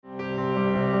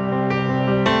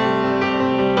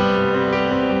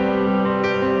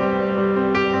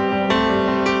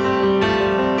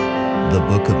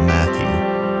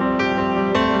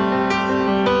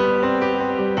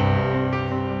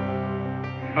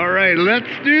All right,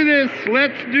 let's do this.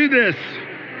 Let's do this.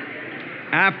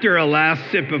 After a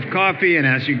last sip of coffee and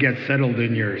as you get settled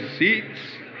in your seats,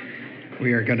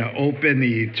 we are going to open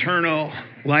the eternal,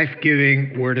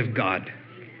 life-giving Word of God.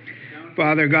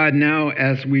 Father God, now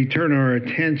as we turn our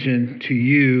attention to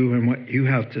you and what you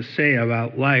have to say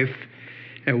about life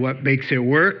and what makes it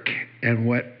work and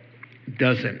what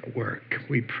doesn't work,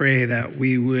 we pray that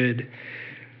we would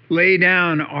lay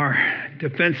down our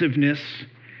defensiveness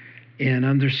and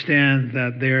understand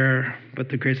that there, but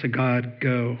the grace of God,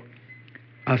 go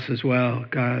us as well,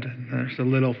 God. And there's a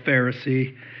little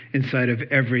Pharisee inside of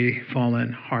every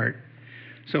fallen heart.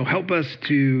 So help us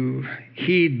to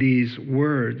heed these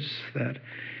words that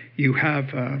you have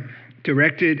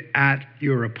directed at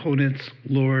your opponents,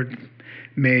 Lord.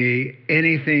 May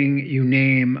anything you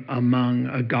name among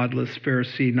a godless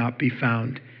Pharisee not be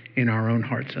found in our own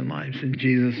hearts and lives. In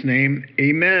Jesus' name,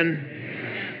 amen.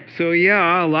 So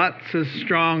yeah, lots of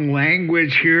strong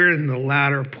language here in the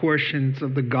latter portions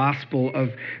of the Gospel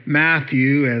of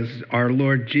Matthew as our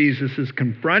Lord Jesus is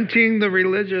confronting the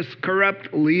religious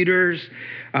corrupt leaders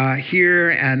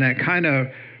here, and it kind of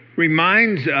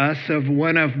reminds us of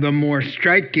one of the more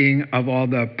striking of all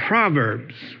the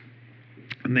Proverbs.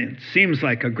 I mean, it seems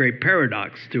like a great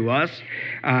paradox to us.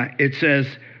 It says,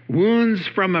 wounds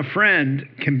from a friend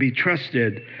can be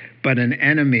trusted, but an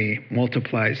enemy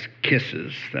multiplies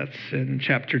kisses. That's in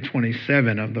chapter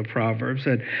 27 of the Proverbs.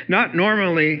 And not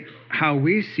normally how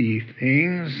we see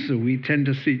things. We tend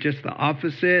to see just the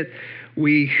opposite.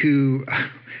 We who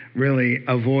really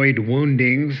avoid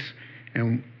woundings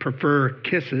and prefer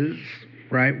kisses,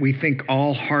 right? We think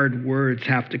all hard words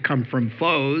have to come from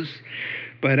foes.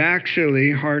 But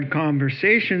actually, hard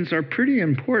conversations are pretty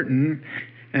important.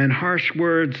 And harsh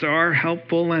words are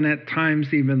helpful and at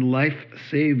times even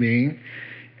life-saving,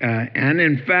 and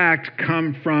in fact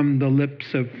come from the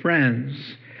lips of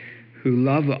friends who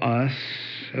love us,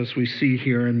 as we see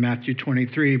here in Matthew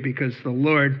 23, because the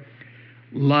Lord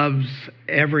loves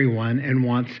everyone and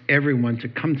wants everyone to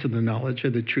come to the knowledge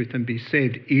of the truth and be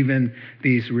saved, even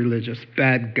these religious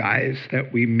bad guys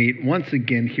that we meet once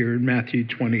again here in Matthew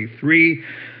 23.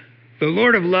 The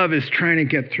Lord of love is trying to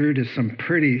get through to some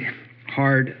pretty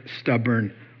hard,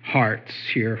 stubborn hearts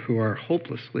here who are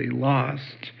hopelessly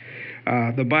lost.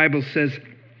 The Bible says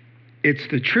it's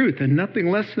the truth and nothing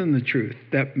less than the truth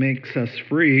that makes us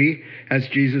free. As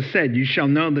Jesus said, you shall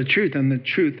know the truth and the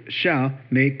truth shall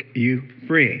make you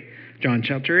free. John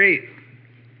chapter 8.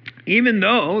 Even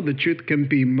though the truth can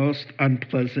be most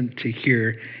unpleasant to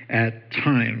hear at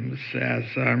times, as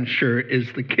I'm sure is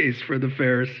the case for the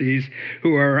Pharisees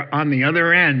who are on the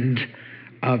other end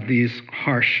of these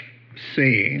harsh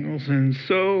sayings. And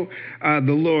so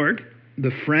the Lord, the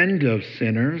friend of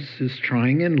sinners, is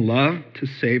trying in love to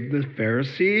save the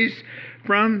Pharisees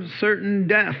from certain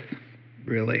death,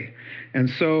 really. And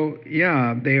so,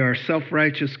 yeah, they are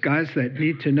self-righteous guys that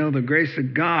need to know the grace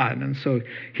of God. And so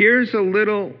here's a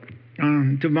little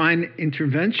divine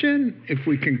intervention, if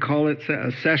we can call it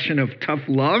a session of tough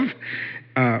love,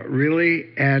 really,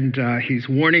 and he's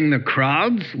warning the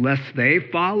crowds lest they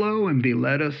follow and be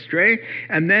led astray.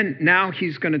 And then now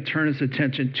he's going to turn his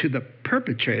attention to the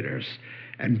perpetrators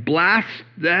and blast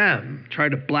them, try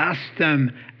to blast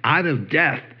them out of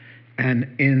death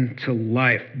and into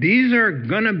life. These are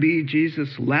going to be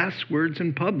Jesus' last words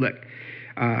in public.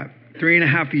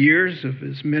 3.5 years of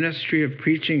his ministry of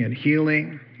preaching and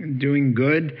healing and doing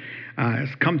good has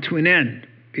come to an end,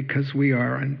 because we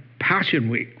are on Passion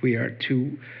Week. We are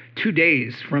two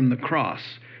days from the cross,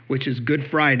 which is Good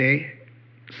Friday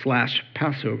 /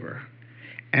 Passover.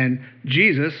 And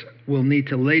Jesus will need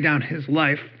to lay down his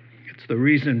life. It's the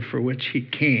reason for which he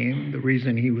came, the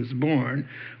reason he was born,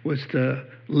 was to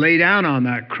lay down on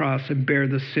that cross and bear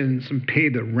the sins and pay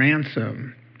the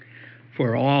ransom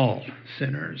for all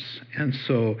sinners. And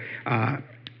so,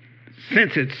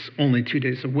 since it's only 2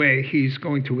 days away, he's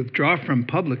going to withdraw from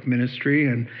public ministry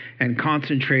and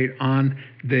concentrate on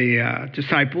the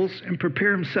disciples and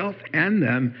prepare himself and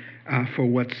them for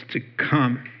what's to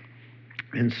come.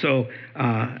 And so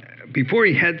before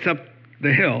he heads up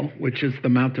the hill, which is the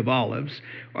Mount of Olives,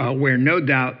 where no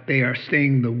doubt they are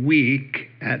staying the week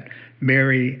at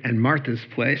Mary and Martha's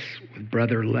place with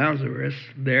brother Lazarus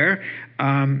there,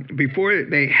 before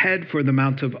they head for the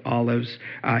Mount of Olives,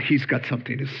 he's got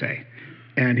something to say.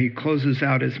 And he closes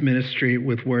out his ministry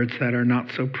with words that are not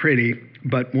so pretty,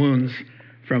 but wounds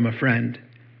from a friend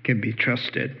can be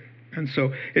trusted. And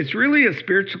so it's really a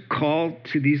spiritual call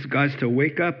to these guys to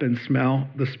wake up and smell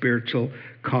the spiritual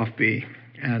coffee.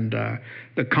 And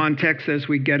the context as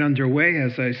we get underway,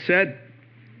 as I said,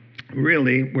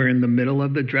 really we're in the middle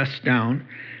of the dress down,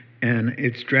 and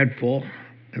it's dreadful.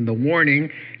 and the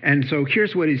warning. And so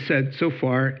here's what he said so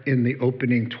far in the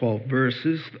opening 12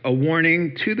 verses, a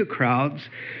warning to the crowds,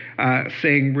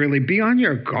 saying, really, be on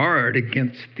your guard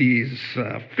against these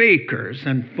fakers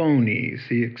and phonies.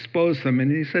 He exposed them,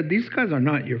 and he said, these guys are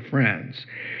not your friends.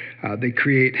 They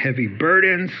create heavy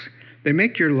burdens. They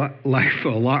make your life a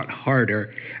lot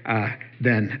harder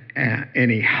than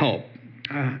any help.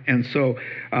 And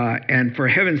for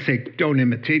heaven's sake, don't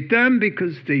imitate them,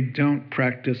 because they don't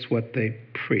practice what they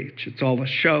preach. It's all a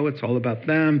show. It's all about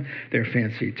them, their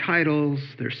fancy titles,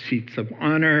 their seats of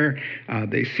honor.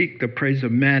 They seek the praise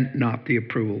of men, not the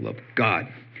approval of God.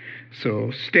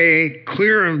 So stay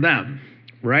clear of them,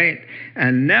 right?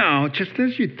 And now, just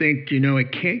as you think,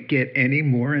 it can't get any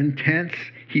more intense,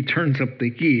 he turns up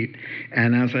the heat.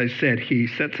 And as I said, he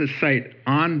sets his sight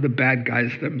on the bad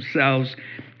guys themselves.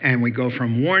 And we go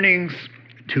from warnings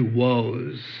to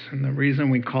woes. And the reason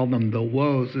we call them the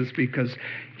woes is because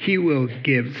he will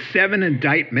give 7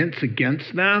 indictments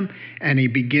against them, and he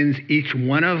begins each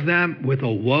one of them with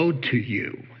a woe to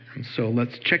you. And so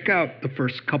let's check out the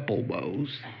first couple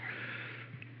woes.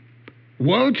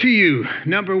 Woe to you,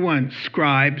 number 1,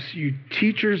 scribes, you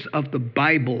teachers of the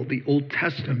Bible, the Old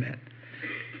Testament,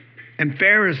 and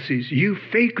Pharisees, you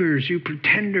fakers, you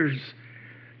pretenders.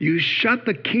 You shut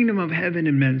the kingdom of heaven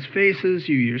in men's faces.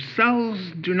 You yourselves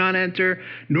do not enter,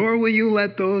 nor will you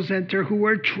let those enter who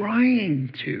are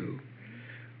trying to.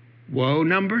 Woe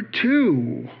number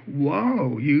 2.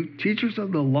 Woe, you teachers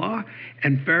of the law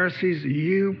and Pharisees,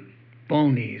 you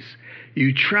phonies.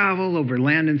 You travel over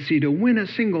land and sea to win a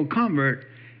single convert,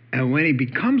 and when he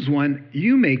becomes one,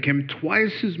 you make him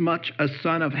twice as much a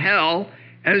son of hell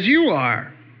as you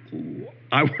are.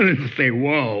 I wanted to say,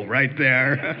 whoa, right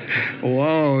there.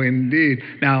 Whoa, indeed.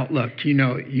 Now, look, you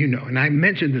know, and I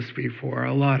mentioned this before.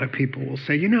 A lot of people will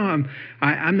say,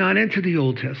 I'm not into the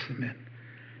Old Testament,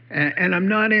 and I'm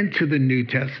not into the New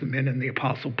Testament and the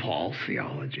Apostle Paul's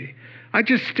theology. I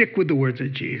just stick with the words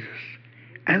of Jesus.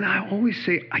 And I always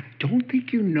say, I don't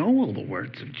think you know all the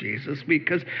words of Jesus,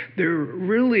 because they're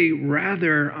really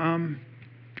rather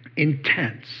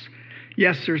intense.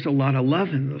 Yes, there's a lot of love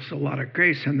and there's a lot of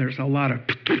grace and there's a lot of,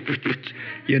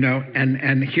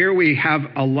 and here we have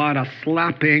a lot of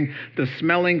slapping, the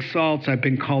smelling salts. I've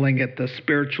been calling it the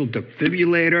spiritual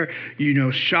defibrillator,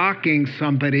 shocking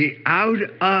somebody out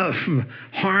of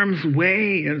harm's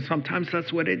way. And sometimes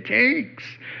that's what it takes,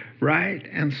 right?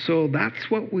 And so that's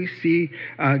what we see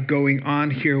going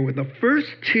on here with the first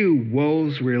 2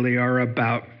 woes really are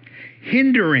about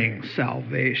hindering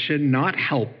salvation, not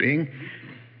helping,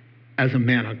 as a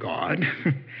man of God,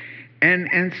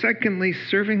 and secondly,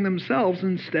 serving themselves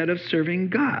instead of serving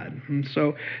God. And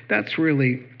so that's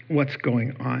really what's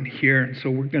going on here. And so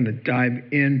we're going to dive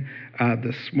in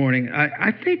this morning.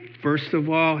 I think, first of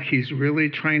all, he's really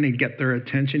trying to get their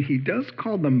attention. He does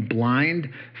call them blind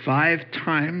 5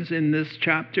 times in this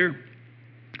chapter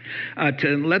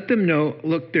to let them know,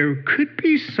 look, there could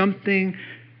be something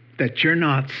that you're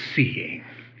not seeing,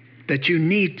 that you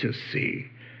need to see,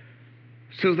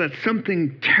 so that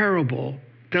something terrible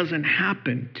doesn't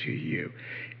happen to you.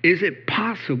 Is it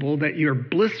possible that you're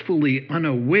blissfully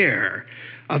unaware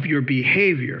of your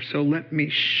behavior? So let me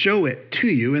show it to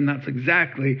you. And that's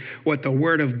exactly what the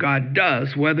Word of God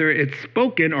does. Whether it's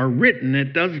spoken or written,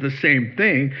 it does the same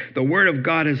thing. The Word of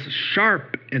God is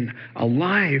sharp and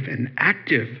alive and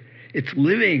active. It's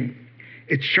living.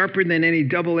 It's sharper than any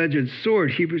double-edged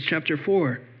sword, Hebrews chapter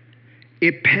 4.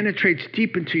 It penetrates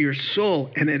deep into your soul,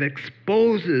 and it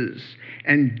exposes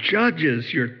and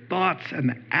judges your thoughts and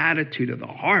the attitude of the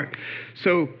heart.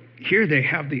 So here they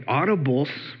have the audible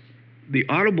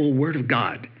Word of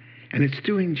God, and it's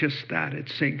doing just that.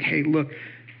 It's saying, hey, look,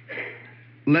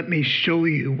 let me show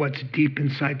you what's deep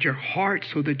inside your heart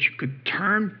so that you could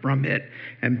turn from it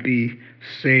and be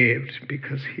saved,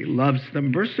 because he loves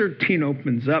them. Verse 13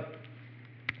 opens up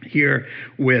here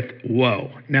with woe.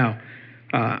 Now,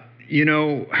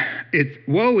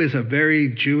 woe is a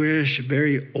very Jewish,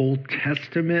 very Old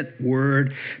Testament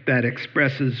word that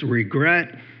expresses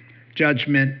regret,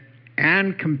 judgment,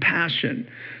 and compassion.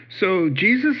 So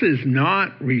Jesus is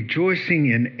not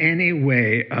rejoicing in any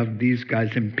way of these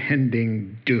guys'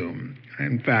 impending doom.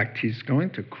 In fact, he's going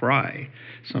to cry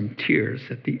some tears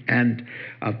at the end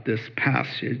of this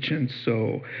passage. And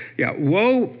so,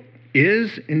 woe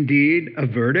is indeed a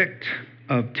verdict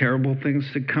of terrible things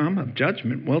to come, of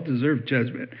judgment, well-deserved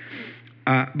judgment.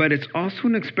 But it's also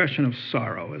an expression of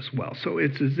sorrow as well. So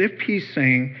it's as if he's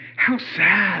saying, how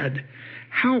sad,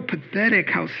 how pathetic,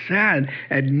 how sad,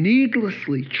 and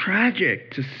needlessly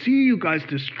tragic to see you guys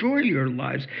destroy your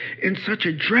lives in such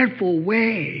a dreadful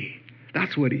way.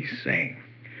 That's what he's saying.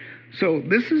 So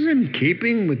this is in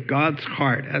keeping with God's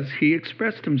heart as he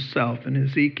expressed himself in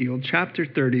Ezekiel chapter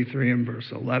 33 and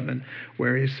verse 11,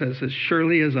 where he says, as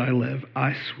surely as I live,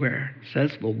 I swear,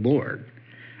 says the Lord,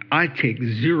 I take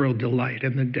zero delight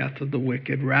in the death of the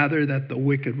wicked, rather that the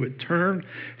wicked would turn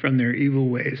from their evil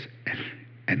ways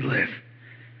and live.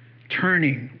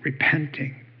 Turning,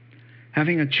 repenting,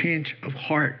 having a change of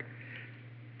heart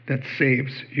that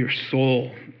saves your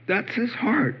soul. That's his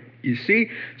heart, you see?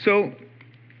 So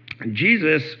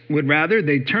Jesus would rather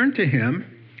they turn to him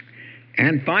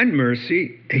and find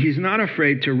mercy. He's not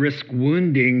afraid to risk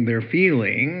wounding their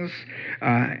feelings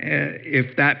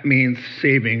if that means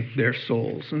saving their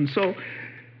souls. And so,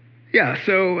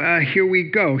 here we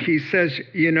go. He says,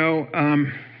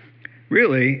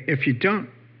 really, if you don't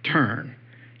turn,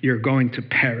 you're going to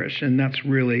perish. And that's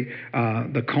really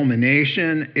the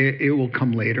culmination. It will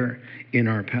come later in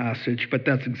our passage, but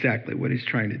that's exactly what he's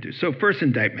trying to do. So first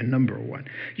indictment, number one,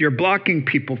 you're blocking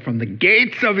people from the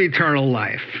gates of eternal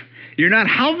life. You're not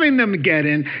helping them get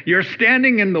in. You're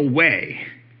standing in the way.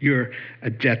 You're a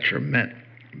detriment.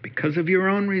 Because of your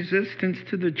own resistance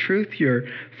to the truth, you're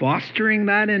fostering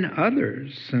that in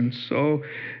others. And so,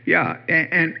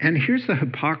 and here's the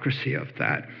hypocrisy of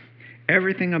that.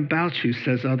 Everything about you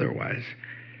says otherwise.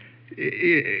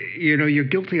 You're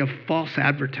guilty of false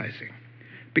advertising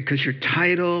because your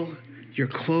title, your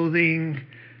clothing,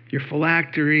 your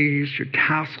phylacteries, your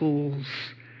tassels,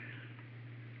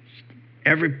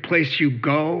 every place you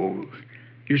go,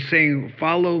 you're saying,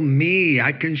 follow me.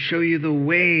 I can show you the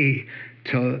way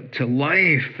to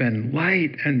life and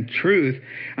light and truth.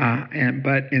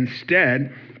 But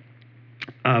instead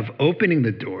of opening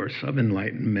the doors of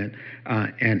enlightenment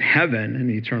and heaven and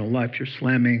eternal life, you're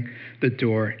slamming the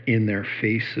door in their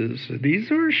faces.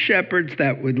 These are shepherds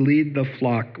that would lead the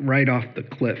flock right off the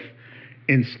cliff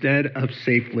instead of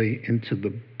safely into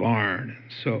the barn.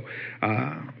 So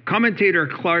commentator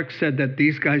Clark said that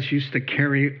these guys used to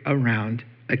carry around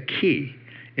a key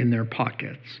in their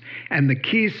pockets. And the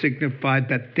key signified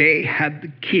that they had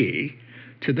the key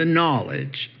to the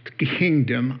knowledge, the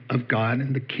kingdom of God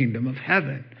and the kingdom of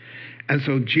heaven. And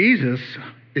so Jesus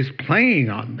is playing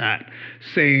on that,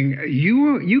 saying,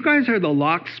 you guys are the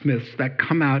locksmiths that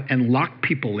come out and lock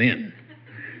people in.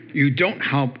 You don't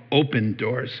help open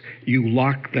doors, you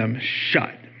lock them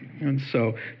shut. And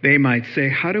so they might say,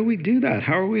 how do we do that?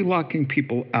 How are we locking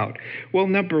people out? Well,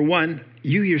 number one,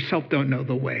 you yourself don't know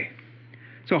the way.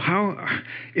 So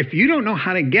if you don't know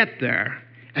how to get there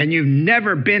and you've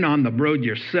never been on the road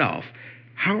yourself,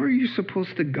 how are you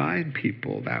supposed to guide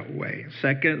people that way?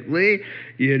 Secondly,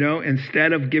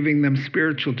 instead of giving them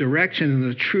spiritual direction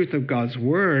and the truth of God's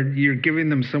word, you're giving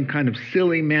them some kind of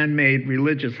silly man-made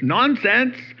religious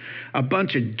nonsense, a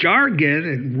bunch of jargon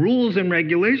and rules and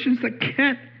regulations that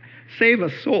can't save a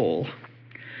soul.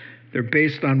 They're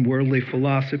based on worldly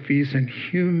philosophies and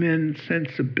human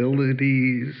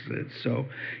sensibilities. And so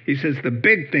he says the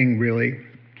big thing really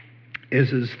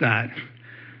is that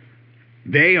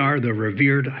they are the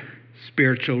revered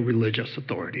spiritual religious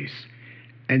authorities,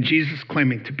 and Jesus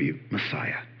claiming to be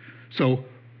Messiah. So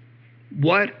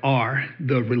what are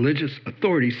the religious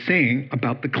authorities saying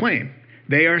about the claim?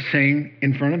 They are saying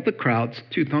in front of the crowds,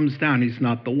 2 thumbs down, he's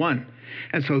not the one.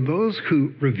 And so those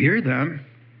who revere them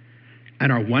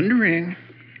and are wondering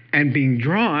and being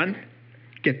drawn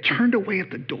get turned away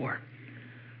at the door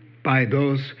by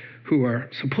those who are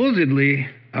supposedly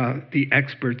the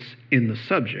experts in the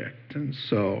subject. And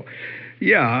so,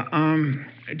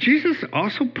 Jesus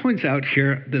also points out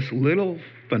here this little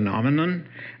phenomenon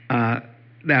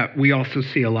that we also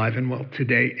see alive and well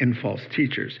today in false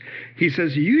teachers. He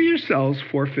says, you yourselves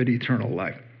forfeit eternal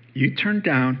life. You turn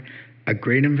down a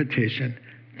great invitation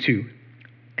to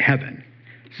heaven.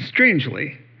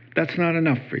 Strangely, that's not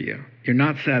enough for you. You're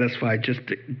not satisfied just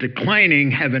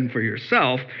declining heaven for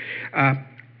yourself.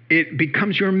 It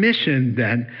becomes your mission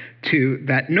then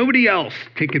that nobody else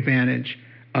take advantage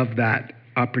of that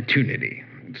opportunity.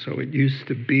 So it used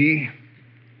to be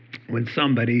when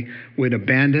somebody would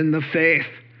abandon the faith,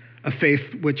 a faith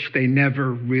which they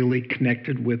never really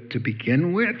connected with to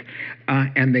begin with,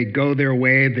 and they go their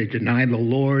way, they deny the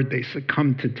Lord, they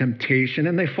succumb to temptation,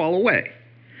 and they fall away.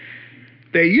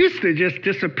 They used to just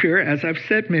disappear, as I've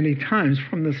said many times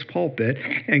from this pulpit,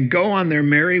 and go on their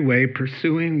merry way,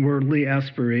 pursuing worldly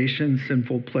aspirations,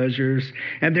 sinful pleasures,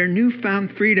 and their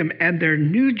newfound freedom and their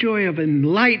new joy of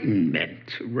enlightenment,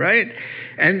 right?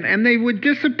 And they would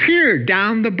disappear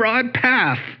down the broad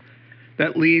path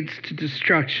that leads to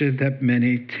destruction that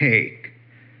many take.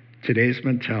 Today's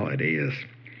mentality is,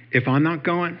 if I'm not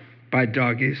going by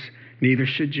doggies, neither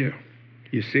should you.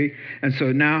 You see? And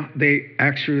so now they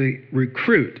actually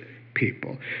recruit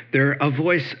people. They're a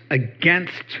voice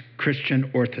against Christian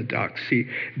orthodoxy.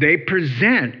 They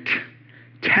present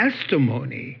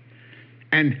testimony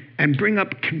and bring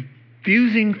up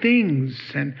confusing things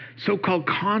and so-called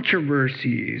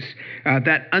controversies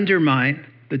that undermine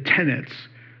the tenets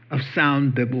of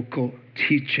sound biblical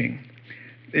teaching.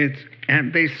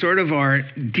 And they sort of are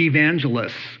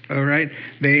devangelists, all right?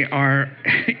 They are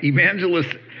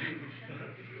evangelists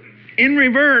in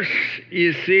reverse,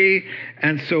 you see.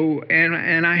 And so,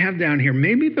 and I have down here,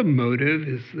 maybe the motive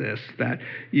is this, that,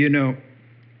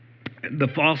 the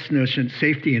false notion,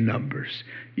 safety in numbers.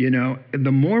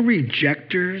 The more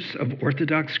rejectors of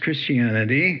Orthodox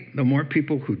Christianity, the more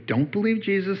people who don't believe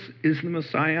Jesus is the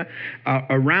Messiah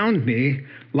around me,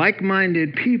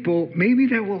 like-minded people, maybe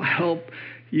that will help,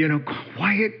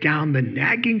 quiet down the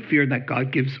nagging fear that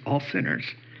God gives all sinners,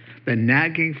 the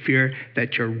nagging fear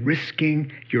that you're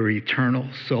risking your eternal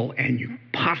soul and you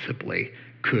possibly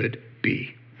could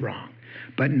be wrong.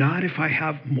 But not if I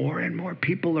have more and more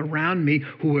people around me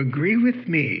who agree with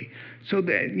me. So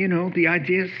that, the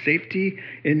idea is safety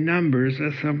in numbers,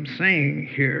 as I'm saying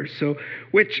here. So,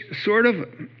 which sort of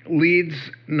leads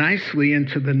nicely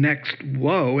into the next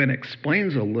woe and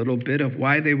explains a little bit of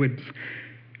why they would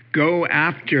go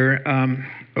after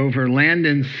over land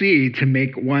and sea to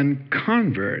make one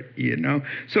convert,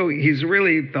 So he's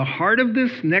really, the heart of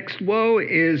this next woe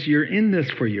is you're in this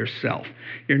for yourself.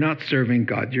 You're not serving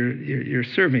God, you're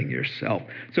serving yourself.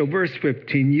 So verse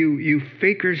 15, you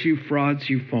fakers, you frauds,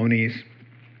 you phonies,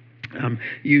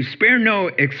 you spare no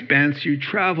expense, you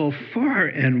travel far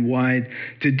and wide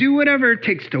to do whatever it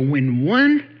takes to win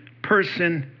one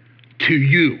person to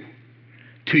you,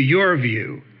 to your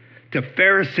view, to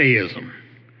Pharisaism,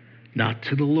 not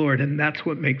to the Lord. And that's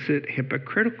what makes it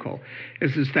hypocritical,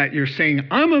 is that you're saying,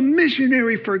 I'm a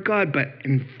missionary for God, but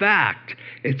in fact,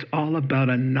 it's all about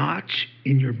a notch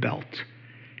in your belt.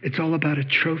 It's all about a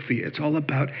trophy. It's all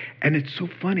about, and it's so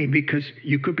funny because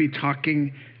you could be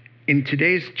talking in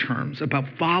today's terms about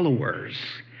followers.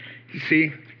 You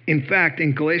see, in fact,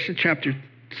 in Galatians chapter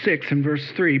 6 and verse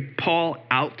 3, Paul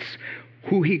outs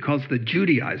who he calls the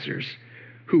Judaizers,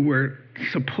 who were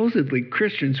supposedly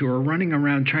Christians who are running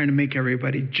around trying to make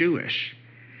everybody Jewish.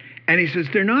 And he says,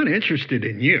 they're not interested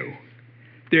in you.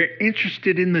 They're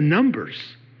interested in the numbers.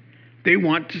 They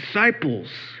want disciples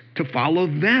to follow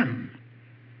them.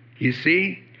 You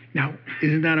see? Now,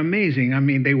 isn't that amazing? I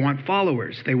mean, they want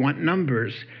followers. They want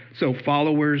numbers. So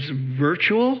followers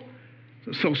virtual,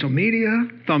 social media,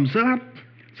 thumbs up,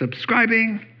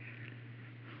 subscribing,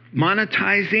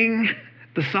 monetizing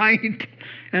the site,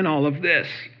 and all of this.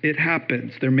 It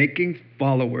happens. They're making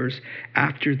followers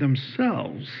after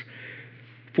themselves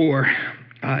for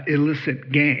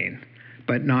illicit gain,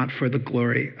 but not for the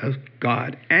glory of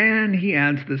God. And he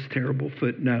adds this terrible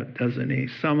footnote, doesn't he?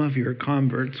 Some of your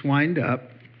converts wind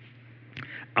up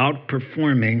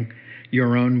outperforming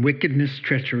your own wickedness,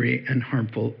 treachery, and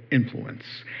harmful influence.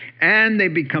 And they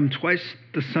become twice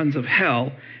the sons of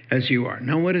hell as you are.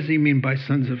 Now, what does he mean by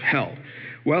sons of hell?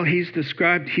 Well, he's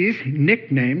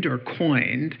nicknamed or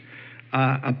coined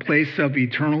a place of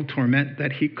eternal torment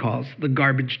that he calls the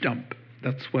garbage dump.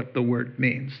 That's what the word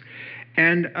means.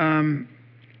 And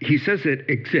he says it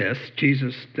exists.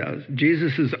 Jesus does.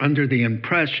 Jesus is under the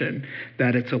impression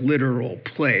that it's a literal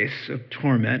place of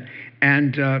torment.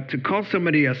 And to call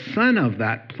somebody a son of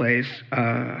that place,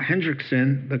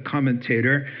 Hendrickson, the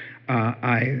commentator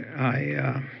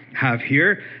I have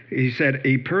here, he said,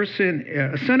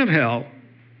 a son of hell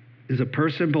is a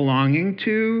person belonging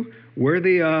to,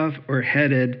 worthy of, or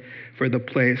headed for the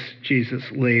place Jesus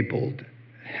labeled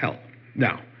hell.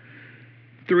 Now,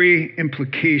 3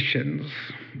 implications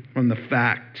from the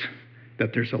fact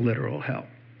that there's a literal hell.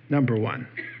 Number 1,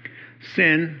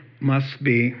 sin must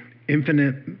be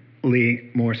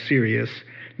infinitely more serious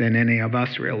than any of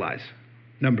us realize.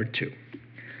 Number 2,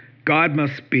 God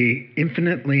must be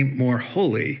infinitely more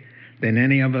holy than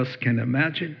any of us can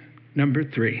imagine. Number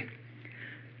 3,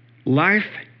 life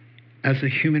as a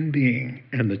human being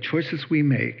and the choices we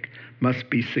make must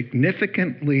be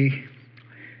significantly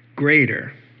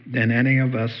greater than any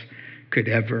of us could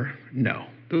ever know.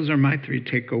 Those are my 3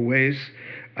 takeaways,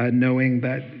 knowing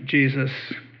that Jesus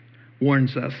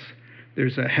warns us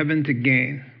there's a heaven to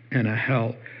gain and a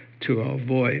hell to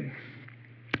avoid.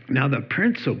 Now, the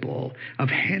principle of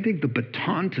handing the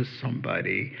baton to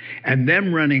somebody and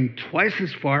them running twice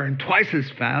as far and twice as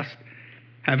fast,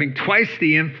 having twice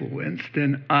the influence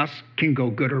than us, can go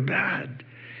good or bad.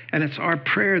 And it's our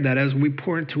prayer that as we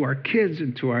pour into our kids,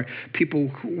 into our people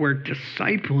who we're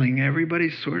discipling,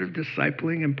 everybody's sort of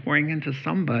discipling and pouring into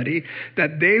somebody,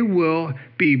 that they will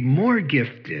be more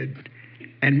gifted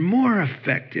and more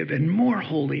effective and more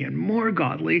holy and more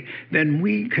godly than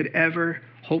we could ever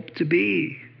hope to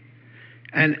be.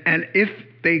 And if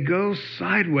they go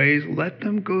sideways, let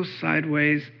them go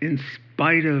sideways in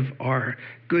spite of our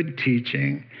good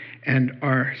teaching and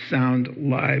our sound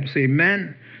lives.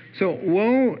 Amen. So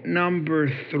woe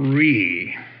number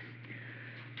 3.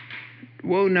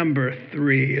 Woe number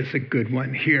 3 is a good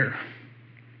one here.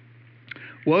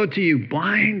 Woe to you,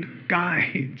 blind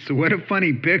guides. What a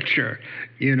funny picture.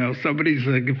 Somebody's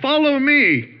like, follow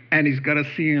me. And he's got a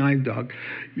seeing eye dog.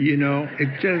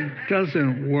 It just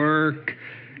doesn't work.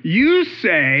 You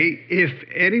say, if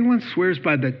anyone swears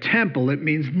by the temple, it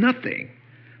means nothing.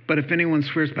 But if anyone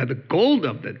swears by the gold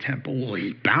of the temple, well,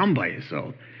 he's bound by his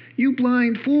oath. You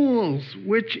blind fools,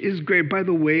 which is great. By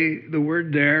the way, the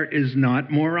word there is not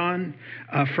moron,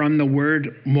 from the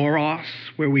word moros,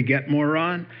 where we get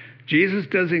moron. Jesus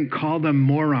doesn't call them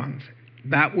morons.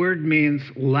 That word means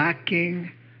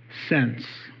lacking sense.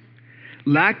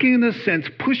 Lacking the sense,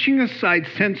 pushing aside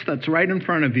sense that's right in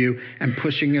front of you and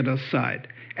pushing it aside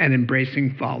and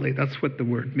embracing folly. That's what the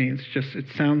word means. Just, it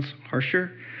sounds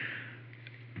harsher.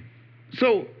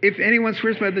 So if anyone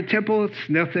swears by the temple, it's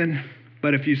nothing.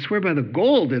 But if you swear by the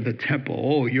gold of the temple,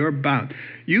 oh, you're bound.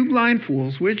 You blind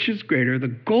fools, which is greater, the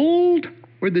gold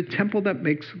or the temple that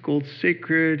makes gold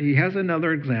sacred? He has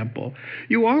another example.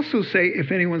 You also say,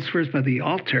 if anyone swears by the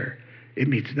altar, it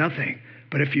means nothing.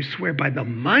 But if you swear by the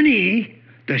money,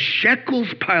 the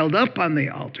shekels piled up on the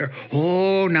altar,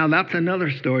 oh, now that's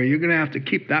another story. You're going to have to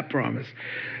keep that promise.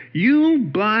 You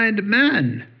blind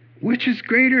men, which is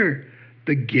greater,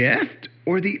 the gift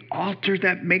or the altar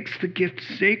that makes the gift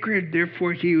sacred?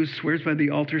 Therefore, he who swears by the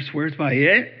altar swears by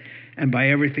it and by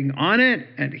everything on it.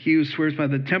 And he who swears by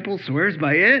the temple swears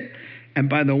by it and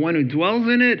by the one who dwells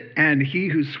in it. And he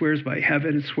who swears by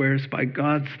heaven swears by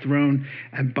God's throne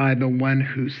and by the one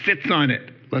who sits on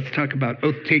it. Let's talk about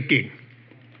oath-taking.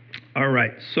 All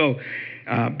right, so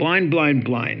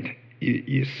blind.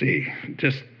 You see,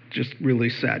 just really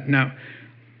sad. Now,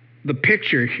 the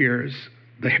picture here is,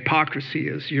 the hypocrisy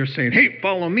is, you're saying, hey,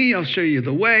 follow me, I'll show you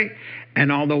the way,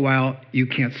 and all the while you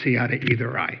can't see out of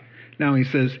either eye. Now he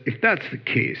says, if that's the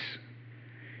case,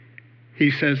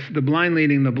 he says, the blind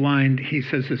leading the blind, he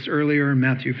says this earlier in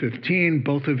Matthew 15,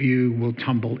 both of you will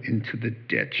tumble into the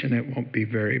ditch, and it won't be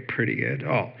very pretty at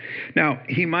all. Now,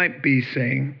 he might be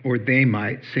saying, or they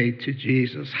might say to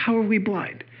Jesus, how are we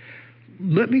blind?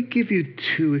 Let me give you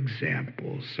 2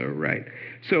 examples, all right?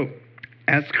 So,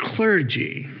 as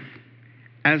clergy,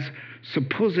 as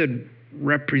supposed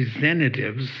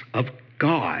representatives of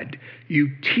God, you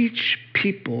teach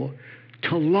people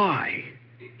to lie,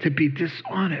 to be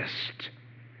dishonest.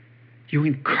 You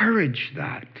encourage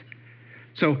that.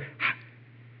 So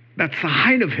that's the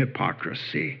height of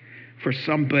hypocrisy for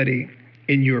somebody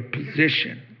in your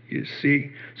position, you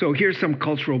see. So here's some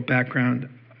cultural background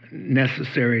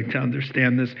necessary to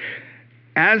understand this.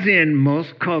 As in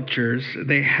most cultures,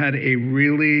 they had a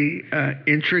really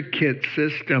intricate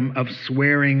system of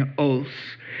swearing oaths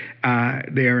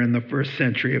there in the first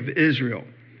century of Israel.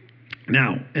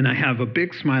 Now, and I have a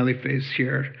big smiley face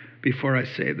here before I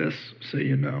say this, so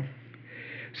you know.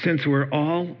 Since we're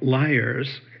all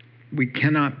liars, we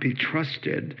cannot be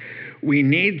trusted. We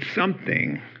need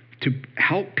something to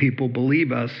help people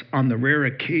believe us on the rare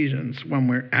occasions when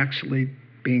we're actually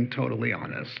being totally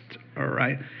honest, all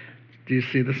right? Do you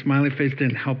see the smiley face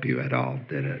didn't help you at all,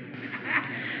 did it?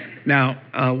 Now,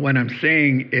 what I'm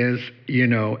saying is, you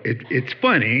know, it's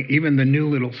funny, even the new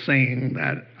little saying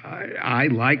that I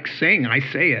like saying, I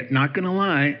say it, not gonna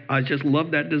lie, I just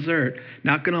love that dessert,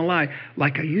 not gonna lie,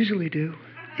 like I usually do.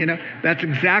 You know, that's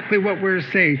exactly what we're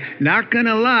saying. Not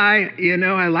gonna lie, you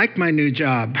know, I like my new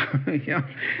job.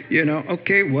 You know,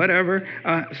 okay, whatever.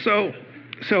 So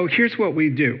here's what we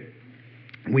do.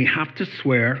 We have to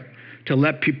swear to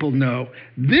let people know,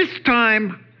 this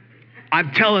time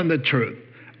I'm telling the truth.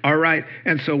 All right?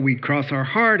 And so we cross our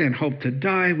heart and hope to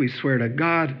die. We swear to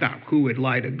God. Now, who would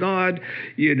lie to God?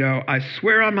 You know, I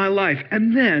swear on my life.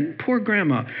 And then, poor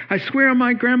grandma, I swear on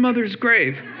my grandmother's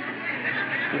grave.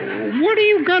 What do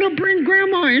you got to bring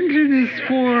grandma into this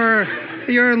for?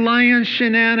 Your lying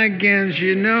shenanigans,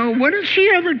 you know? What did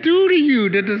she ever do to you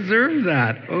to deserve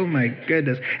that? Oh, my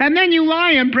goodness. And then you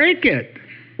lie and break it.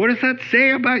 What does that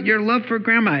say about your love for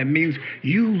grandma? It means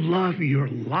you love your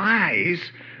lies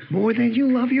more than you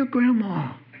love your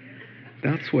grandma.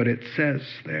 That's what it says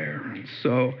there.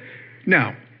 So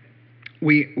now,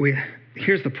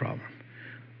 here's the problem.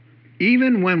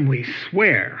 Even when we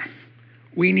swear,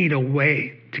 we need a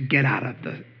way to get out of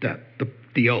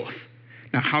the oath.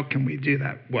 Now, how can we do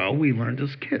that? Well, we learned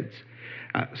as kids.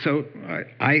 So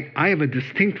I have a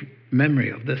distinct memory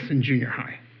of this in junior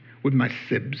high with my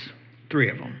sibs, 3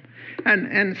 of them.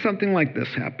 And something like this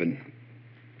happened.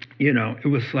 You know, it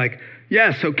was like,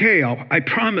 yes, okay, I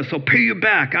promise I'll pay you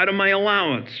back out of my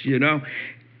allowance, you know.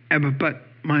 But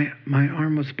my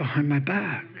arm was behind my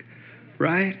back,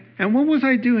 right? And what was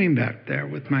I doing back there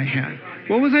with my hand?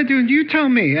 What was I doing? You tell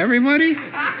me, everybody.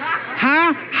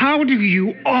 How do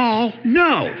you all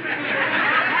know?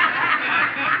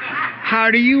 How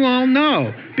do you all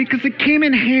know? Because it came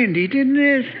in handy, didn't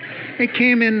it? It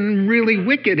came in really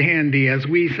wicked handy, as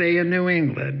we say in New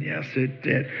England. Yes, it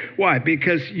did. Why?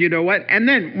 Because you know what? And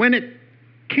then when it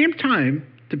came time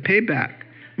to pay back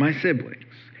my siblings,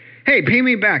 hey, pay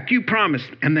me back, you promised.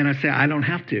 And then I said, I don't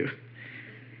have to.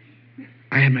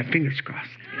 I had my fingers crossed.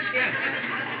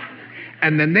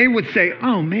 And then they would say,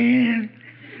 oh man,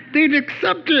 they'd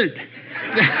accept it.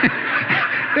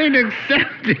 They'd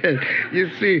accept it. You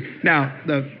see, now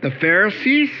the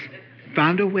Pharisees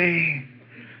found a way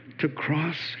to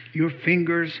cross your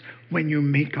fingers when you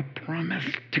make a promise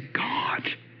to God.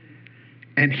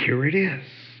 And here it is.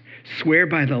 Swear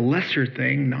by the lesser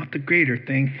thing, not the greater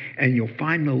thing, and you'll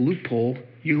find the loophole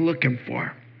you're looking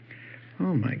for.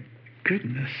 Oh my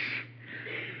goodness.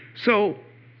 So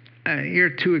here are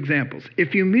 2 examples.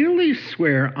 If you merely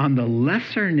swear on the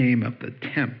lesser name of the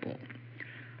temple,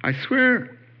 I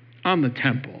swear on the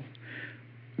temple,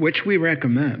 which we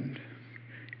recommend,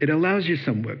 it allows you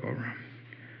some wiggle room.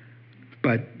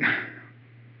 But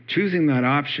choosing that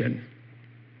option,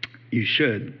 you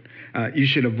should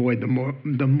avoid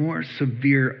the more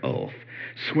severe oath,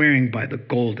 swearing by the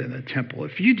gold in the temple.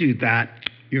 If you do that,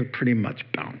 you're pretty much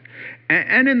bound.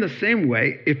 And in the same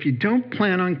way, if you don't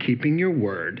plan on keeping your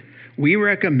word, we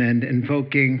recommend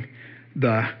invoking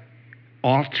the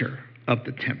altar of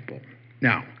the temple.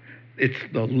 Now, it's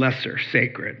the lesser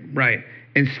sacred, right?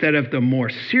 Instead of the more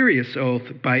serious oath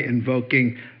by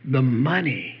invoking the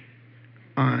money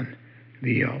on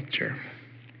the altar.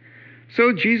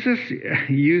 So Jesus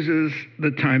uses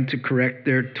the time to correct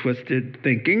their twisted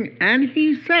thinking, and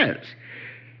he says,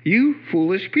 you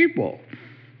foolish people,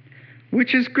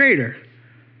 which is greater,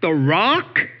 the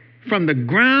rock from the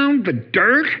ground, the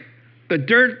dirt,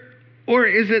 or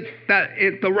is it that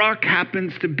the rock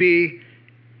happens to be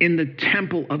in the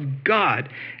temple of God?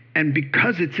 And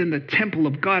because it's in the temple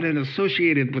of God and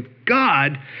associated with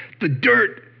God, the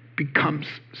dirt becomes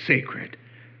sacred.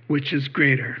 Which is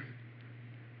greater,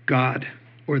 God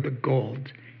or the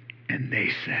gold? And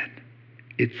they said,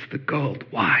 it's the gold.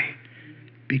 Why?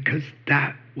 Because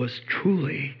that was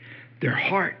truly their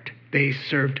heart. They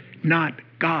served not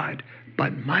God,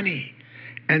 but money.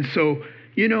 And so,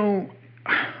 you know,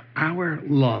 our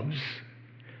loves,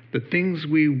 the things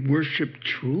we worship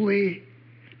truly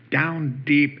down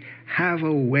deep, have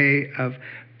a way of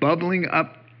bubbling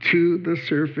up to the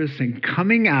surface and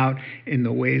coming out in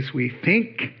the ways we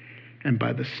think and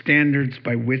by the standards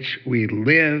by which we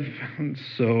live. And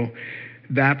so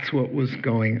that's what was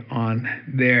going on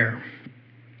there.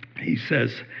 He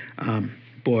says,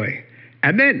 boy.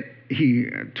 And then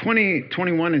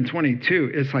 21 and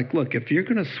 22 is like, look, if you're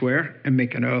going to swear and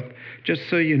make an oath, just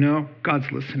so you know,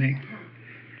 God's listening.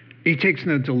 He takes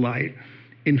no delight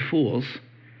in fools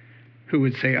who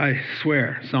would say, I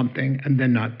swear something, and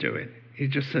then not do it. He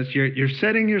just says, you're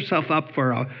setting yourself up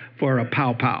for a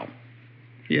pow-pow.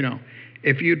 You know,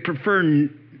 if you'd prefer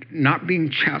not being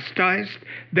chastised,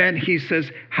 then he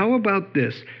says, how about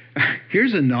this?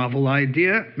 Here's a novel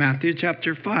idea, Matthew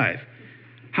chapter 5.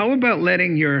 How about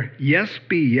letting your yes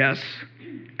be yes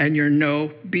and your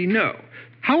no be no?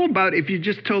 How about if you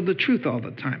just tell the truth all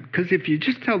the time? Because if you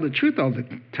just tell the truth all the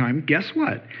time, guess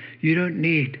what? You don't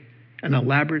need an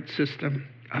elaborate system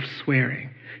of swearing.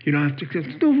 You don't have to go,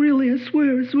 no, really, I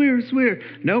swear.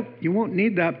 Nope, you won't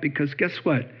need that, because guess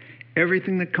what?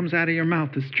 Everything that comes out of your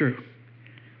mouth is true.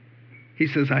 He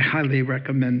says, I highly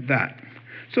recommend that.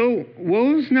 So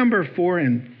woes number 4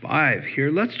 and 5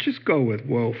 here. Let's just go with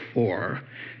woe 4,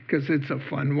 because it's a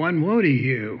fun one. Woe to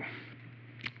you,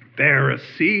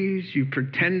 Pharisees, you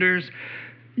pretenders.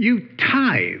 You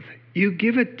tithe. You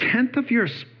give 1/10 of your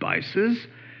spices,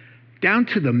 down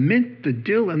to the mint, the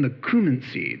dill, and the cumin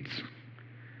seeds.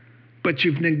 But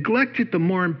you've neglected the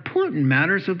more important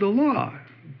matters of the law,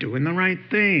 doing the right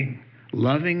thing,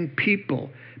 loving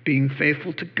people, being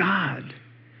faithful to God.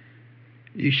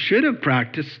 You should have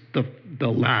practiced the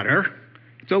latter.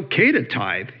 It's okay to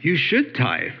tithe. You should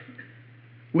tithe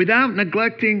without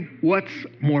neglecting what's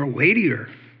more weightier.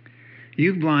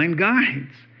 You blind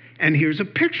guides. And here's a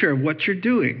picture of what you're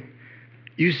doing.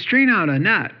 You strain out a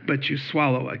nut, but you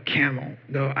swallow a camel.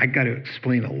 Though I got to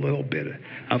explain a little bit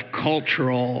of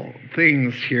cultural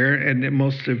things here, and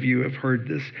most of you have heard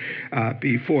this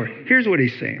before. Here's what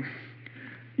he's saying.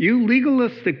 You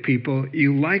legalistic people,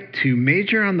 you like to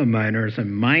major on the minors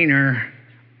and minor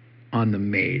on the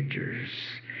majors.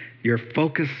 Your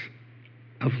focus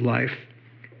of life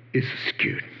is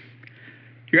skewed.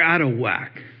 You're out of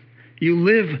whack. You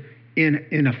live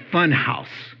in a fun house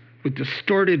with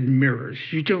distorted mirrors.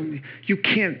 You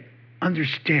can't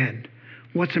understand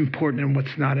what's important and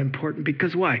what's not important.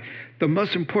 Because why? The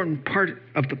most important part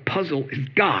of the puzzle is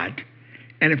God.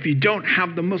 And if you don't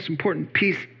have the most important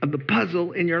piece of the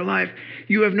puzzle in your life,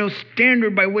 you have no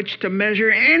standard by which to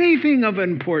measure anything of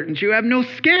importance. You have no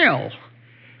scale.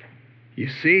 You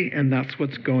see? And that's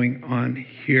what's going on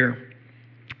here.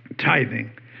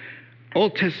 Tithing.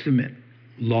 Old Testament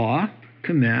law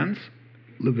commands,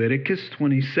 Leviticus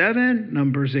 27,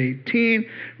 Numbers 18,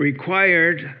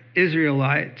 required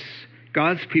Israelites,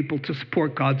 God's people, to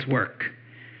support God's work.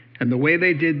 And the way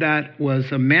they did that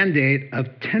was a mandate of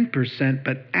 10%,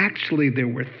 but actually there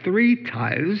were 3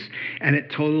 tithes, and it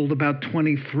totaled about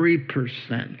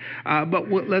 23%.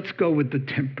 But let's go with the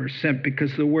 10%,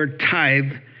 because the word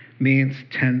tithe means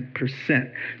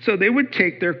 10%. So they would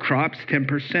take their crops,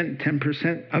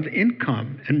 10% of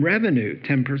income and revenue,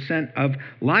 10% of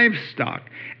livestock,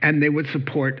 and they would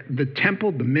support the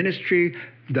temple, the ministry,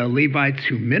 the Levites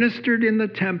who ministered in the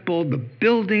temple, the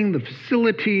building, the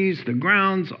facilities, the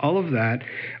grounds, all of that,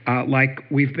 like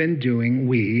we've been doing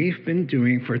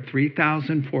for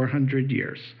 3,400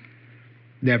 years.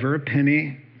 Never a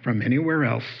penny from anywhere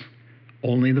else,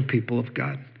 only the people of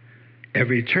God.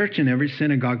 Every church and every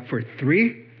synagogue for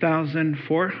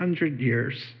 3,400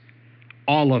 years,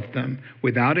 all of them,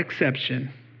 without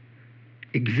exception,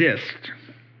 exist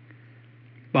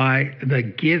by the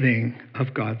giving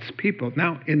of God's people.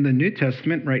 Now, in the New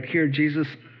Testament, right here, Jesus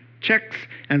checks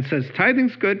and says,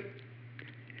 tithing's good.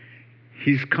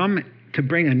 He's come to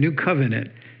bring a new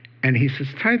covenant, and he says,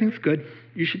 tithing's good.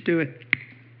 You should do it.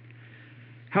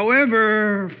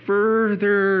 However,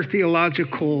 further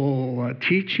theological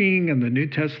teaching in the New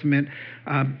Testament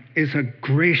is a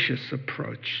gracious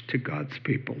approach to God's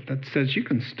people that says you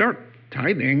can start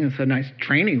tithing. It's a nice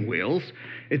training wheels.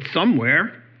 It's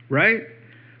somewhere, right?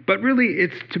 But really,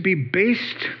 it's to be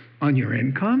based on your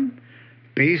income,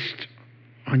 based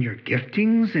on your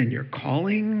giftings and your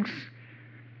callings,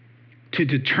 to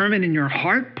determine in your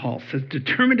heart, Paul says,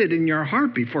 determine it in your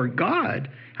heart before God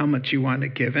how much you want to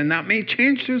give. And that may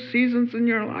change through seasons in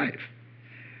your life.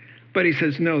 But he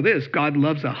says, know this, God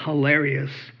loves a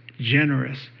hilarious,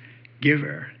 generous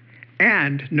giver.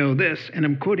 And know this, and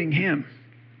I'm quoting him,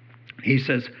 he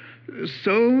says,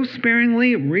 sow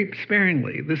sparingly, reap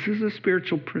sparingly. This is a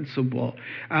spiritual principle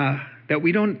that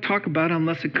we don't talk about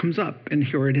unless it comes up. And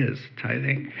here it is,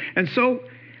 tithing. And so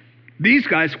these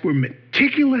guys were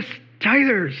meticulous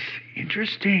tithers.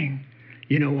 Interesting.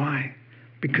 You know why?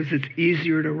 Because it's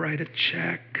easier to write a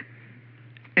check.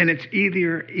 And it's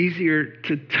easier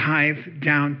to tithe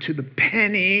down to the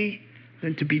penny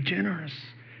than to be generous.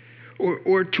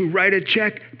 Or to write a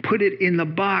check, put it in the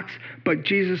box. But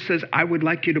Jesus says, I would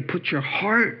like you to put your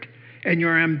heart and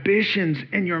your ambitions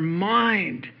and your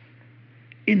mind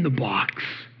in the box.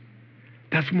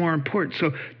 That's more important.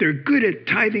 So they're good at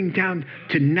tithing down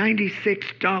to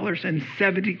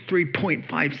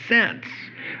 $96.73.5.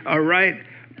 All right?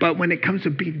 But when it comes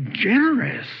to being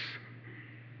generous,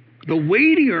 the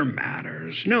weightier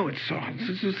matters. No,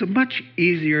 this is much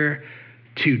easier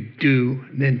to do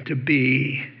than to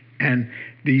be. And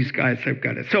these guys have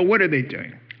got it. So what are they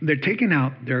doing? They're taking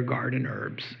out their garden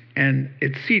herbs, and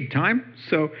it's seed time.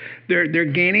 So they're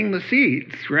gaining the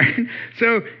seeds, right?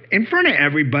 So in front of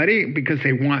everybody, because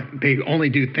they only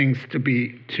do things to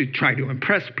try to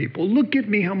impress people. Look at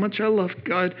me, how much I love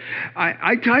God.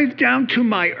 I tithe down to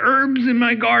my herbs in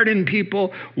my garden,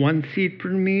 people. 1 seed for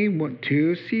me,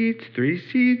 2 seeds, 3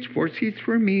 seeds, 4 seeds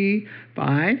for me,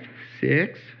 5,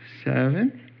 6,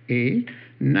 7, 8,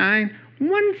 9,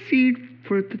 1 seed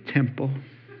for the temple.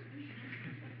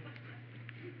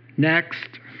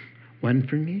 Next, 1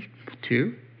 for me,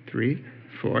 2, 3,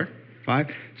 4,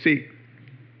 5. See,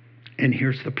 and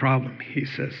here's the problem. He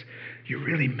says, you're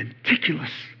really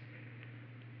meticulous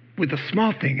with the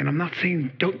small thing. And I'm not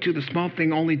saying don't do the small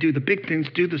thing, only do the big things,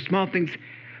 do the small things.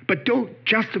 But don't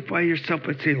justify yourself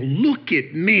by saying, look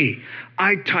at me.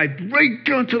 I tithe right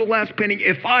down to the last penny.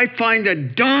 If I find a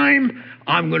dime,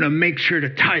 I'm going to make sure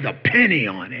to tithe a penny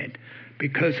on it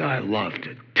because I love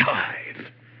to tithe.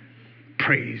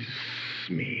 Praise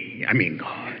me. I mean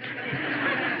God.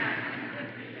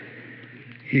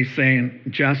 He's saying,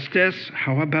 justice,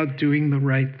 how about doing the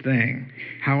right thing?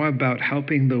 How about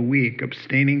helping the weak,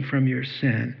 abstaining from your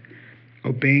sin,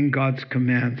 obeying God's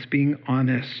commands, being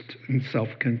honest and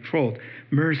self-controlled?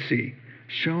 Mercy,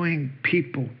 showing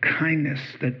people kindness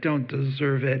that don't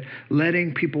deserve it,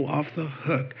 letting people off the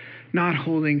hook, not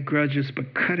holding grudges,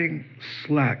 but cutting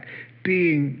slack,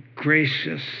 being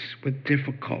gracious with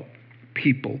difficult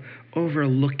people,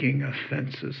 overlooking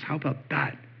offenses. How about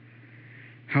that?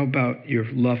 How about your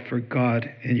love for God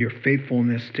and your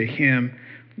faithfulness to Him,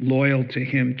 loyal to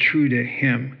Him, true to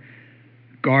Him,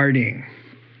 guarding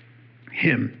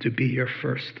Him to be your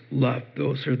first love?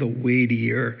 Those are the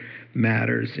weightier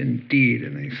matters indeed.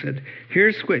 And he said,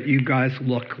 here's what you guys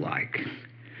look like.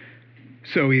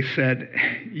 So he said,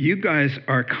 you guys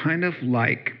are kind of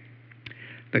like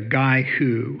the guy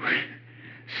who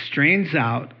strains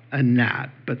out a gnat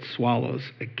but swallows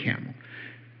a camel.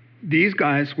 These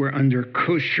guys were under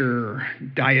kosher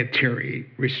dietary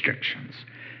restrictions.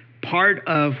 Part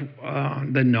of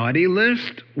the naughty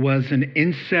list was an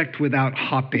insect without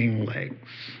hopping legs.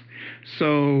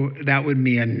 So that would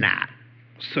be a gnat.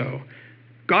 So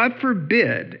God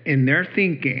forbid in their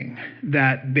thinking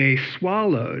that they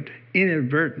swallowed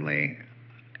inadvertently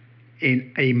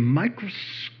a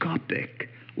microscopic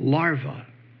larva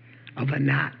of a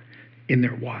gnat in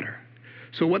their water.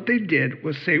 So what they did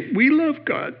was say, we love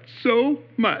God so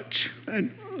much,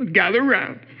 and gather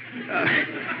around.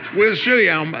 We'll show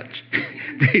you how much.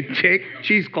 They take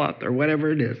cheesecloth or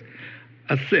whatever it is,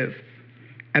 a sieve,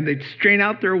 and they'd strain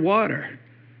out their water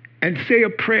and say a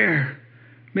prayer.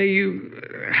 May you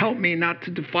help me not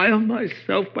to defile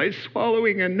myself by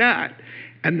swallowing a gnat.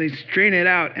 And they strain it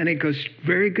out, and it goes,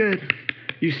 very good.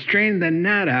 You strain the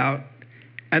gnat out,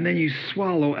 and then you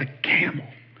swallow a camel.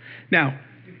 Now,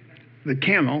 the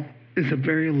camel is a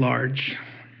very large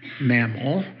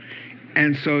mammal.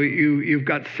 And so you've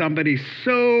got somebody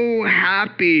so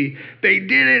happy they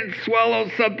didn't swallow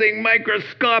something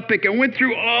microscopic and went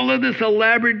through all of this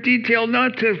elaborate detail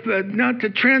not to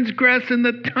transgress in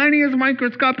the tiniest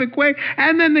microscopic way,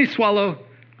 and then they swallow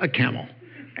a camel.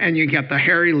 And you get the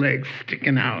hairy legs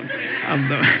sticking out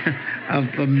of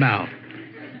the mouth.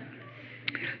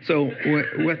 So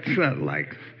what's that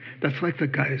like? That's like the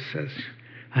guy who says,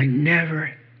 I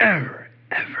never, ever,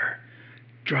 ever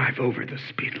drive over the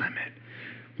speed limit.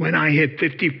 When I hit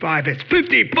 55, it's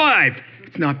 55.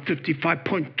 It's not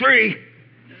 55.3,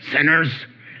 sinners.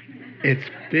 It's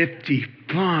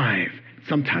 55.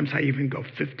 Sometimes I even go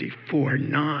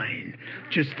 54.9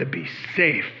 just to be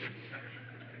safe.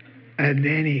 And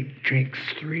then he drinks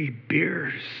 3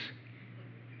 beers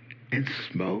and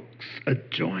smokes a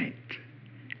joint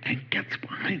and gets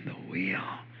behind the wheel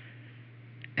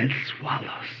and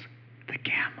swallows the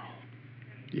camel.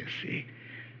 You see?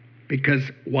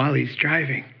 Because while he's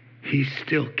driving, he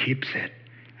still keeps it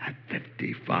at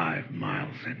 55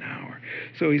 miles an hour.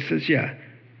 So he says, yeah,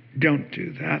 don't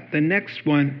do that. The next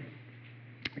one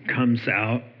comes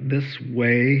out this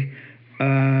way,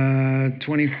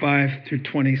 25 through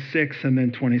 26, and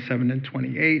then 27 and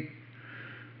 28.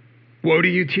 Woe to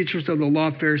you, teachers of the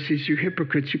law, Pharisees, you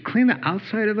hypocrites! You clean the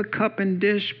outside of the cup and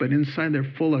dish, but inside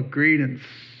they're full of greed and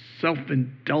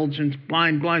self-indulgence.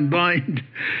 Blind, blind, blind.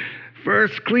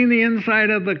 First, clean the inside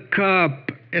of the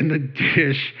cup and the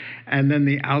dish, and then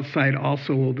the outside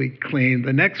also will be clean.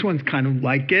 The next one's kind of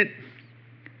like it.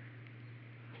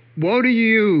 Woe to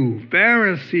you,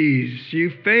 Pharisees,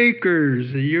 you fakers.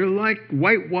 You're like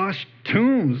whitewashed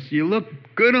tombs. You look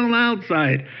good on the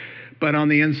outside, but on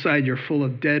the inside you're full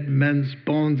of dead men's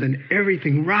bones and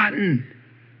everything rotten.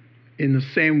 In the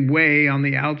same way, on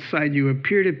the outside you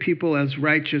appear to people as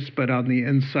righteous, but on the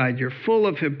inside you're full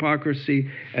of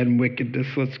hypocrisy and wickedness.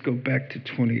 Let's go back to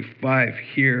 25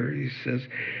 here. He says,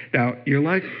 now,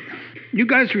 you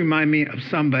guys remind me of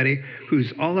somebody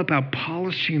who's all about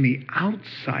polishing the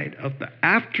outside of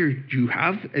after you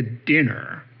have a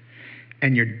dinner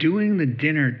and you're doing the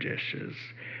dinner dishes,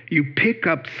 you pick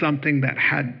up something that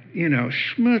had,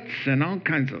 schmutz and all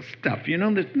kinds of stuff.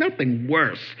 There's nothing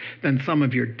worse than some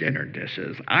of your dinner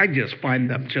dishes. I just find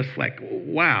them just like,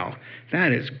 wow,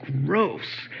 that is gross,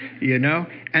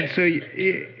 And so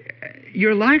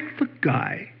you're like the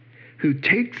guy who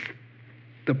takes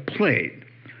the plate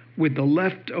with the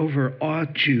leftover au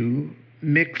jus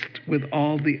mixed with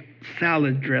all the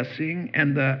salad dressing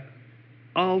and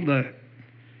all the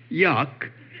yuck,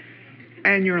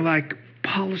 and you're like,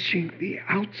 polishing the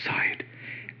outside,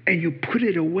 and you put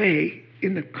it away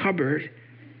in the cupboard,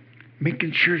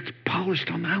 making sure it's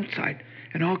polished on the outside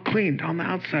and all cleaned on the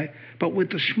outside, but with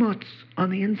the schmutz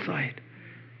on the inside.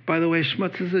 By the way,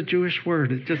 schmutz is a Jewish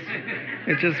word. It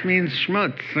just means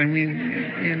schmutz. I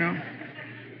mean,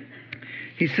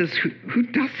 He says, who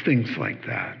does things like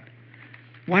that?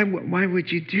 Why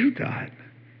would you do that?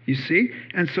 You see?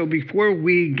 And so before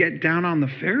we get down on the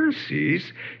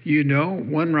Pharisees,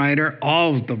 one writer,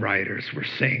 all of the writers were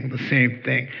saying the same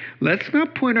thing. Let's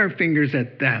not point our fingers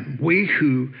at them. We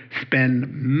who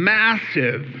spend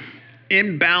massive,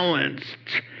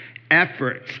 imbalanced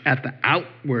efforts at the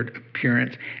outward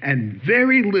appearance and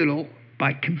very little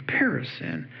by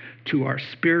comparison to our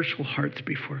spiritual hearts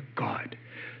before God.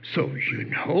 So,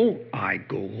 I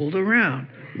Googled around.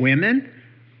 Women,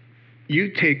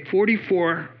 you take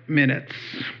 44 minutes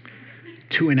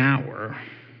to an hour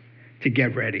to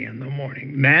get ready in the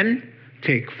morning. Men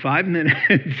take 5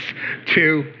 minutes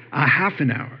to a half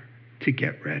an hour to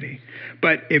get ready.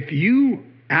 But if you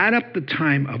add up the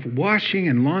time of washing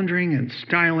and laundering and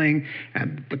styling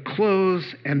and the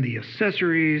clothes and the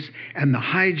accessories and the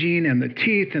hygiene and the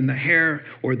teeth and the hair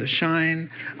or the shine,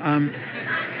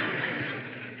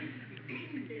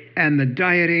 and the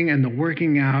dieting and the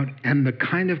working out and the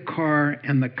kind of car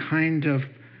and the kind of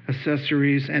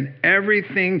accessories and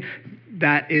everything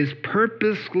that is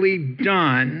purposely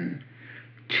done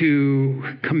to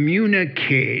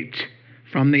communicate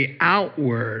from the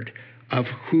outward of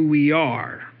who we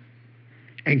are,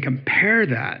 and compare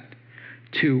that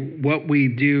to what we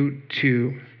do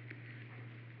to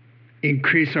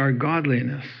increase our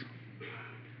godliness,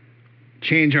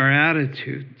 change our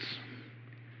attitudes,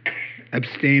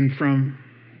 abstain from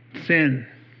sin,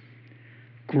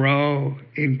 grow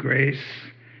in grace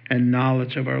and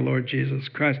knowledge of our Lord Jesus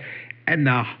Christ. And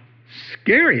the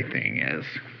scary thing is,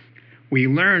 we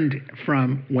learned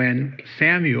from when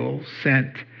Samuel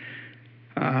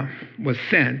was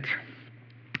sent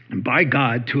by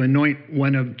God to anoint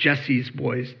one of Jesse's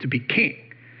boys to be king.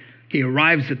 He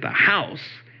arrives at the house,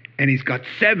 and he's got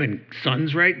 7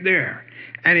 sons right there.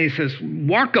 And he says,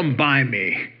 walk them by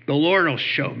me. The Lord will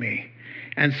show me.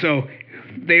 And so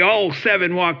they all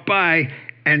 7 walk by,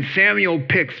 and Samuel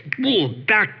picks,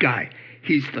 that guy.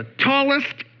 He's the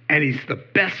tallest, and he's the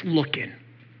best looking.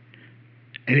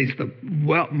 And he's the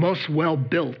most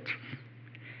well-built.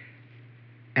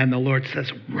 And the Lord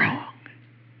says, wrong.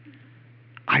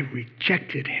 I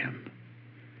rejected him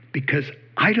because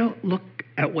I don't look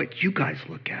at what you guys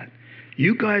look at.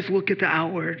 You guys look at the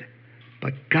outward,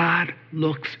 but God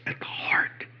looks at the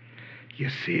heart. You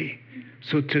see?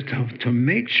 So to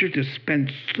make sure to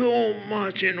spend so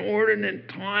much inordinate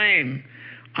time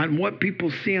on what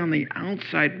people see on the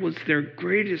outside was their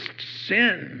greatest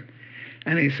sin.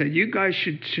 And he said, you guys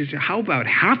should how about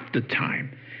half the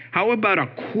time? How about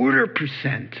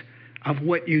 0.25% of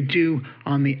what you do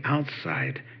on the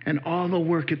outside, and all the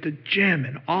work at the gym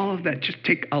and all of that? Just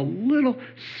take a little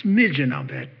smidgen of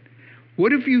it.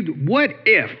 What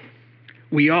if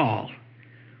we all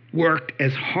worked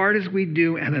as hard as we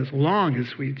do and as long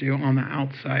as we do on the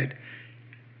outside,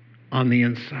 on the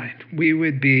inside? We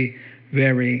would be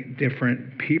very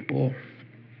different people.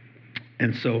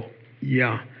 And so,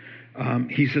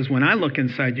 he says, when I look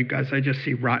inside you guys, I just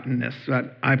see rottenness.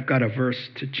 I've got a verse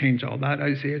to change all that.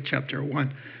 Isaiah chapter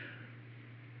 1.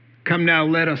 Come now,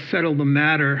 let us settle the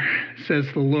matter, says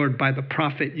the Lord, by the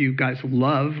prophet you guys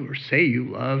love, or say you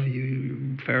love,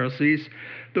 you Pharisees.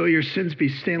 Though your sins be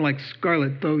stained like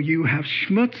scarlet, though you have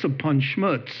schmutz upon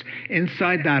schmutz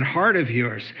inside that heart of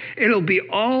yours, it'll be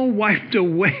all wiped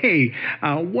away,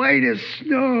 white as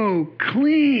snow,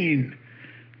 clean.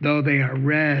 Though they are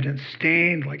red and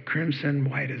stained like crimson,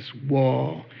 white as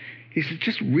wool. He said,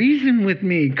 just reason with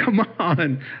me. Come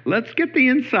on. Let's get the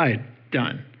inside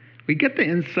done. We get the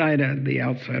inside, and the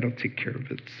outside will take care of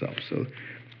itself. So,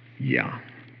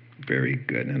 very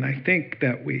good. And I think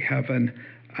that we have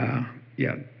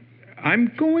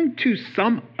I'm going to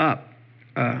sum up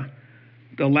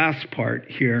the last part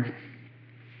here.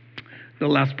 The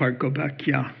last part, go back,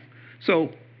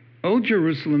 So, O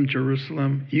Jerusalem,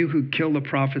 Jerusalem, you who kill the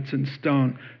prophets and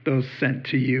stone those sent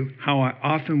to you, how I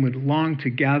often would long to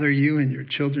gather you and your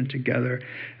children together,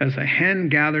 as a hen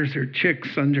gathers her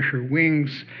chicks under her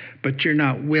wings, but you're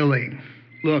not willing.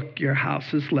 Look, your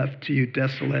house is left to you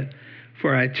desolate.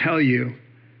 For I tell you,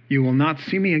 you will not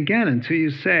see me again until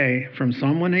you say, from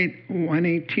Psalm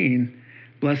 118,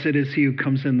 blessed is he who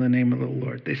comes in the name of the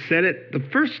Lord. They said it the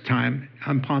first time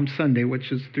on Palm Sunday,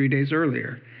 which is 3 days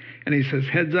earlier. And he says,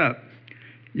 heads up,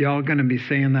 y'all going to be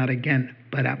saying that again,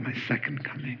 but at my second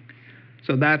coming.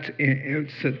 So that's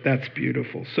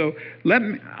beautiful. So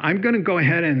I'm going to go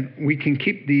ahead, and we can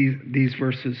keep these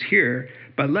verses here,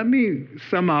 but let me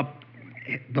sum up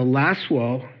the last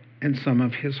woe and some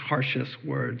of his harshest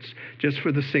words. Just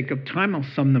for the sake of time, I'll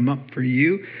sum them up for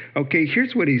you. Okay,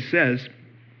 here's what he says.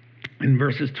 in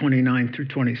verses 29 through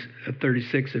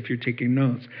 36, if you're taking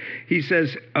notes. He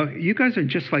says, you guys are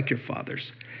just like your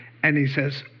fathers. And he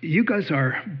says, you guys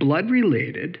are blood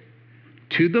related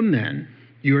to the men.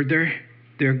 You're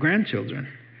their grandchildren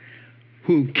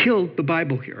who killed the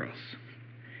Bible heroes.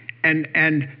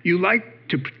 And you like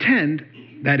to pretend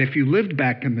that if you lived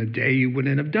back in the day, you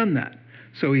wouldn't have done that.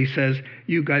 So he says,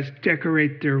 you guys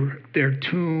decorate their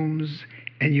tombs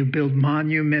and you build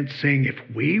monuments saying, if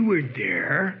we were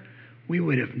there, we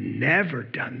would have never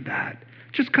done that.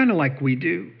 Just kind of like we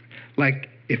do. Like,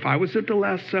 if I was at the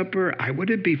Last Supper, I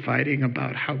wouldn't be fighting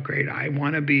about how great I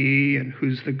want to be and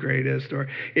who's the greatest. Or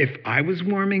if I was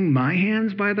warming my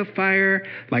hands by the fire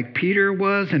like Peter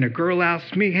was and a girl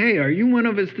asked me, hey, are you one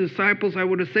of his disciples? I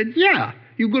would have said, yeah.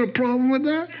 You got a problem with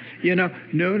that?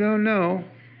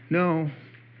 No,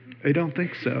 I don't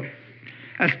think so.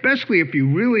 Especially if you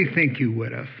really think you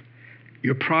would have.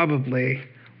 You're probably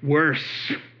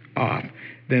worse off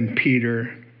than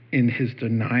Peter in his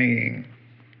denying.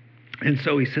 And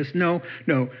so he says, no,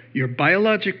 you're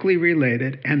biologically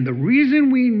related. And the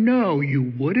reason we know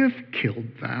you would have killed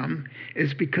them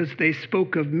is because they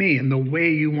spoke of me in the way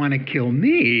you want to kill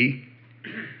me.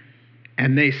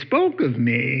 And they spoke of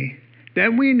me.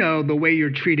 Then we know the way you're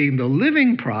treating the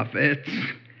living prophets,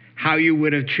 how you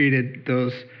would have treated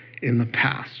those in the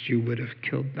past. You would have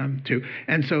killed them too.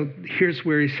 And so here's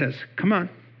where he says, come on,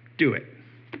 do it.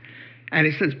 And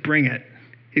he says, bring it.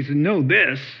 He says, know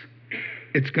this.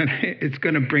 It's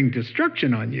gonna bring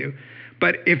destruction on you.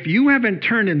 But if you haven't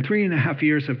turned in 3.5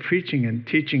 years of preaching and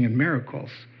teaching and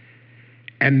miracles,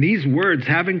 and these words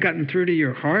haven't gotten through to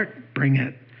your heart, bring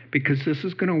it. Because this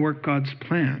is going to work God's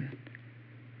plan.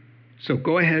 So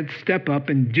go ahead, step up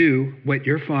and do what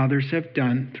your fathers have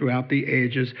done throughout the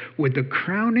ages with the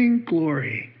crowning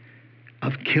glory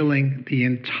of killing the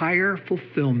entire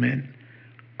fulfillment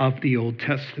of the Old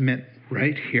Testament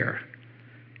right here.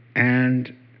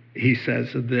 And he says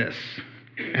this,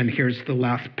 and here's the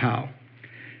last pow.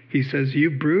 He says, you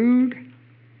brood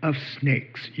of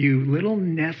snakes, you little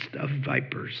nest of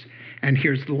vipers. And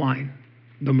here's the line,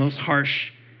 the most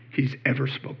harsh he's ever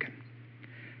spoken.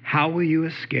 How will you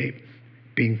escape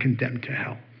being condemned to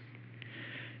hell?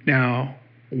 Now,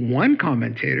 one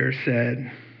commentator said,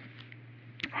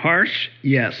 harsh,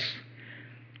 yes,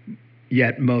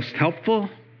 yet most helpful,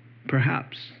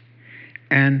 perhaps.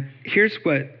 And here's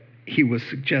what he was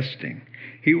suggesting.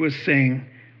 He was saying,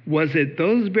 was it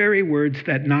those very words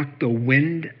that knocked the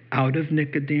wind out of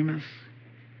Nicodemus?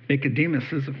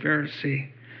 Nicodemus is a Pharisee.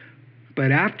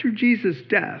 But after Jesus'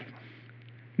 death,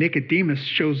 Nicodemus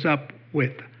shows up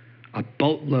with a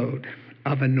boatload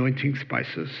of anointing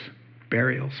spices,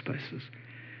 burial spices.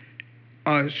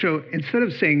 So instead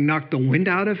of saying knock the wind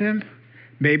out of him,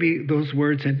 maybe those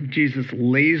words in Jesus'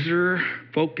 laser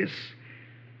focus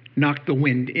knocked the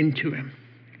wind into him,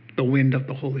 the wind of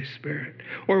the Holy Spirit.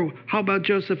 Or how about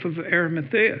Joseph of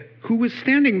Arimathea, who was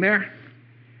standing there,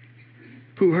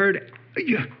 who heard,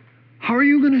 how are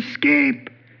you going to escape?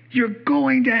 You're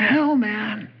going to hell,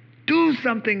 man. Do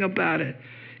something about it.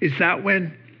 Is that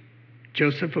when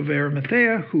Joseph of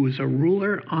Arimathea, who was a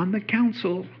ruler on the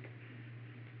council,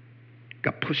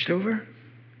 got pushed over?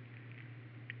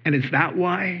 And is that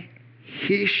why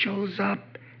he shows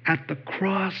up at the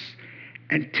cross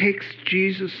and takes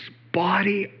Jesus'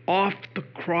 body off the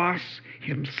cross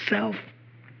himself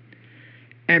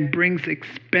and brings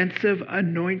expensive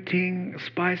anointing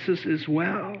spices as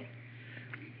well?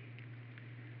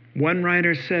 One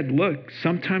writer said, look,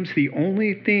 sometimes the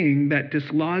only thing that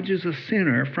dislodges a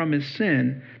sinner from his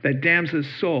sin, that damns his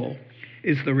soul,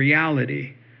 is the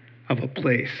reality of a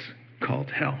place called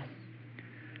hell.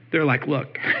 They're like,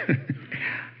 look,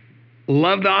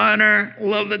 love the honor,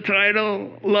 love the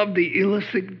title, love the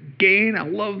illicit gain, I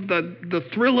love the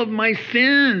thrill of my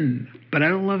sin, but I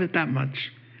don't love it that much.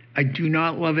 I do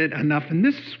not love it enough. And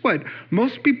this is what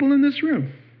most people in this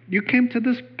room, you came to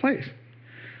this place.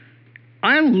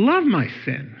 I love my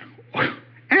sin.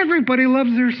 Everybody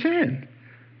loves their sin.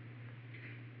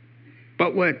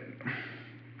 But what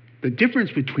the difference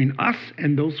between us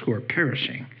and those who are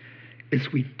perishing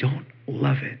is we don't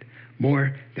love it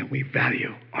more than we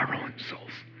value our own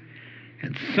souls.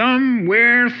 And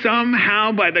somewhere,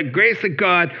 somehow, by the grace of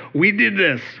God, we did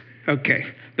this. Okay,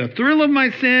 the thrill of my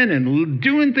sin and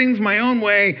doing things my own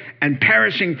way and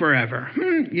perishing forever.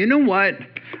 You know what?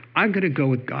 I'm going to go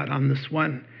with God on this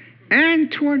one.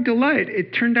 And to our delight,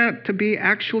 it turned out to be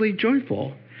actually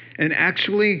joyful and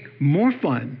actually more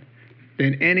fun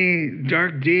than any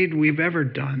dark deed we've ever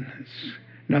done. It's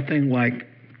nothing like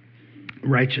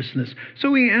righteousness.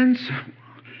 So he ends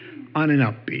on an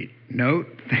upbeat note,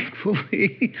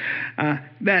 thankfully,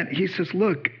 that he says,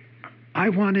 look, I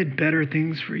wanted better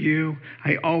things for you.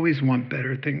 I always want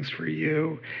better things for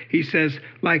you. He says,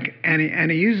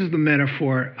 and he uses the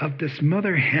metaphor of this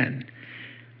mother hen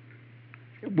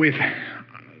with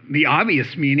the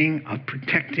obvious meaning of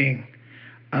protecting,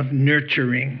 of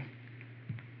nurturing,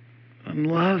 and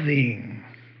loving.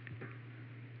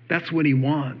 That's what he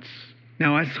wants.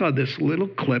 Now, I saw this little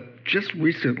clip just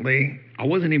recently. I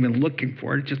wasn't even looking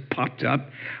for it. It just popped up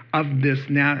of this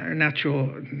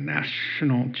National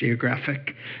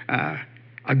Geographic,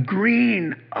 a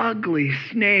green, ugly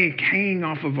snake hanging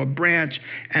off of a branch.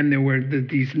 And there were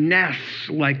these nests,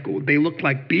 they looked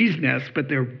like bees' nests, but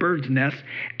they're birds' nests.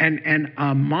 And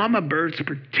mama bird's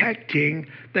protecting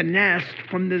the nest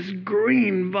from this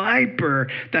green viper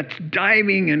that's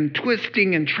diving and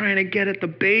twisting and trying to get at the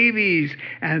babies.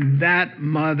 And that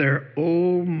mother,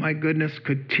 oh my goodness,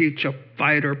 could teach a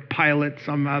fighter pilot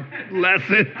some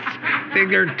lessons,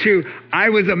 thing or two. I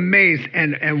was amazed.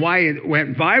 And why it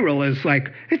went viral is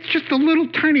it's just a little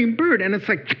tiny bird. And it's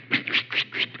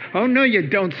oh no, you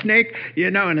don't, snake.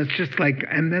 And it's just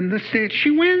and then the snake,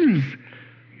 she wins.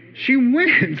 She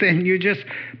wins. And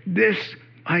this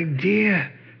idea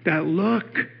that,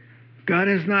 look, God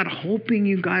is not hoping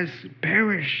you guys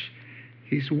perish.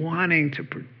 He's wanting to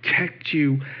protect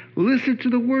you. Listen to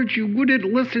the words. You wouldn't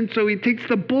listen, so he takes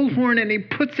the bullhorn and he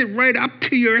puts it right up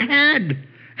to your head.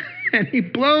 And he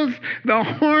blows the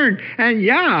horn. And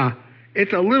yeah,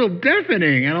 it's a little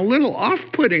deafening and a little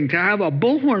off-putting to have a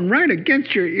bullhorn right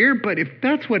against your ear, but if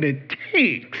that's what it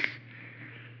takes,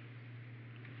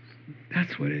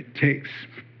 that's what it takes.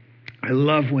 I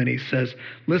love when he says,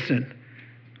 listen,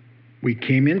 we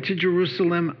came into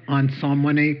Jerusalem on Psalm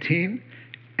 118,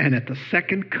 and at the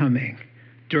second coming,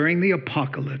 during the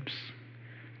apocalypse,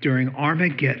 during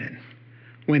Armageddon,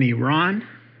 when Iran,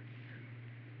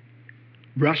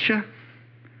 Russia,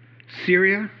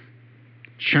 Syria,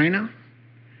 China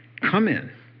come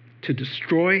in to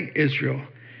destroy Israel,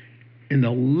 in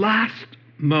the last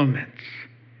moments,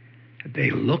 they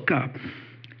look up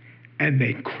and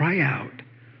they cry out,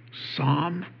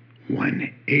 Psalm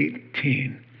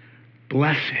 118,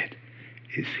 blessed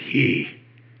is he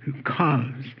who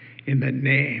comes in the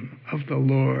name of the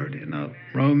Lord. And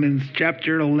Romans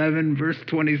chapter 11, verse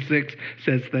 26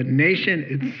 says the nation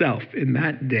itself in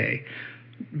that day,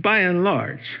 by and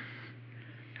large,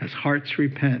 as hearts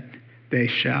repent, they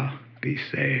shall be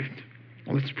saved.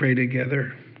 Let's pray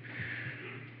together.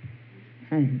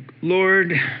 Oh,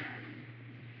 Lord,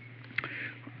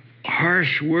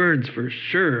 harsh words for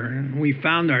sure. We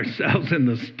found ourselves in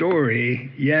the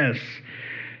story, yes.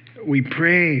 We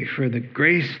pray for the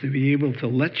grace to be able to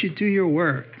let you do your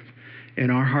work in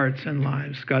our hearts and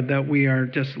lives. God, that we are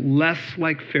just less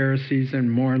like Pharisees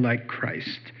and more like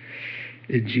Christ.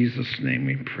 In Jesus' name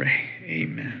we pray.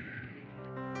 Amen.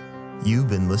 You've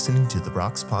been listening to the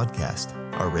Rocks Podcast.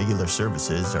 Our regular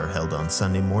services are held on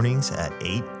Sunday mornings at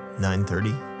 8,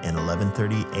 9:30, and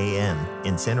 11:30 a.m.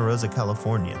 in Santa Rosa,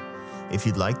 California. If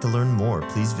you'd like to learn more,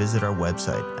 please visit our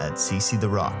website at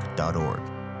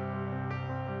cctherock.org.